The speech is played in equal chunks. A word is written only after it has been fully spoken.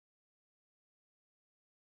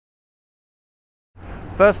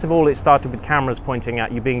First of all, it started with cameras pointing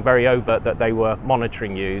at you, being very overt that they were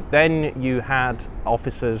monitoring you. Then you had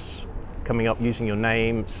officers coming up using your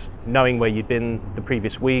names, knowing where you'd been the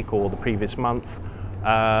previous week or the previous month.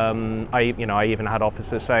 I even had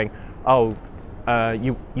officers saying, "Oh,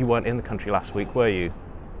 you weren't in the country last week, were you?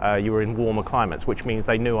 You were in warmer climates," which means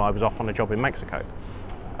they knew I was off on a job in Mexico,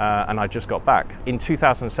 and I just got back. In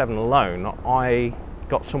 2007 alone, I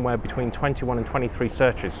got somewhere between 21 and 23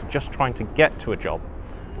 searches just trying to get to a job.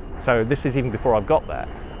 So this is even before I've got there.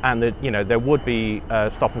 And there would be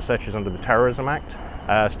stop and searches under the Terrorism Act,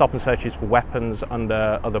 stop and searches for weapons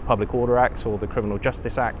under other public order acts or the Criminal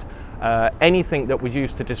Justice Act. Anything that was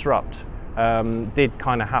used to disrupt did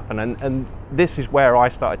kind of happen. And this is where I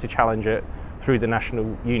started to challenge it through the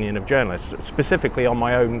National Union of Journalists, specifically on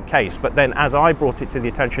my own case. But then as I brought it to the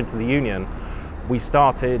attention to the union, we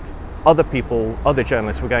started, other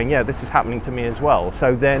journalists were going, yeah, this is happening to me as well.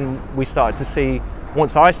 So then we started to see,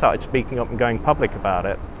 once I started speaking up and going public about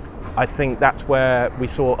it, I think that's where we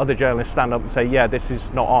saw other journalists stand up and say, yeah, this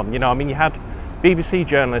is not on. You had BBC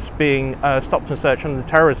journalists being stopped and searched under the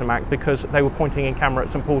Terrorism Act because they were pointing in camera at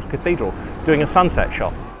St Paul's Cathedral, doing a sunset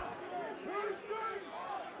shot.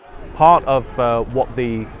 Part of what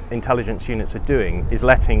the intelligence units are doing is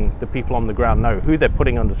letting the people on the ground know who they're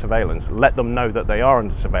putting under surveillance, let them know that they are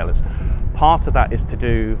under surveillance. Part of that is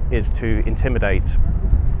to intimidate.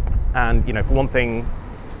 And for one thing,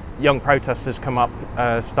 young protesters come up,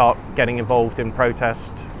 start getting involved in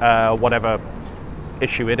protest, whatever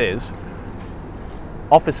issue it is.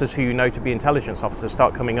 Officers who you know to be intelligence officers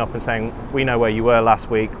start coming up and saying, we know where you were last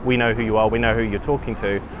week, we know who you are, we know who you're talking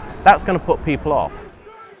to. That's going to put people off.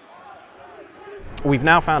 We've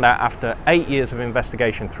now found out after 8 years of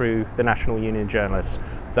investigation through the National Union of Journalists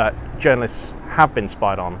that journalists have been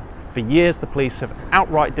spied on. For years, the police have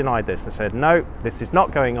outright denied this and said, no, this is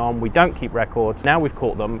not going on, we don't keep records. Now we've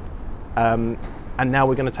caught them, and now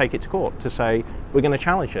we're going to take it to court to say, we're going to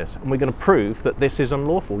challenge this, and we're going to prove that this is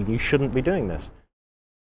unlawful, you shouldn't be doing this.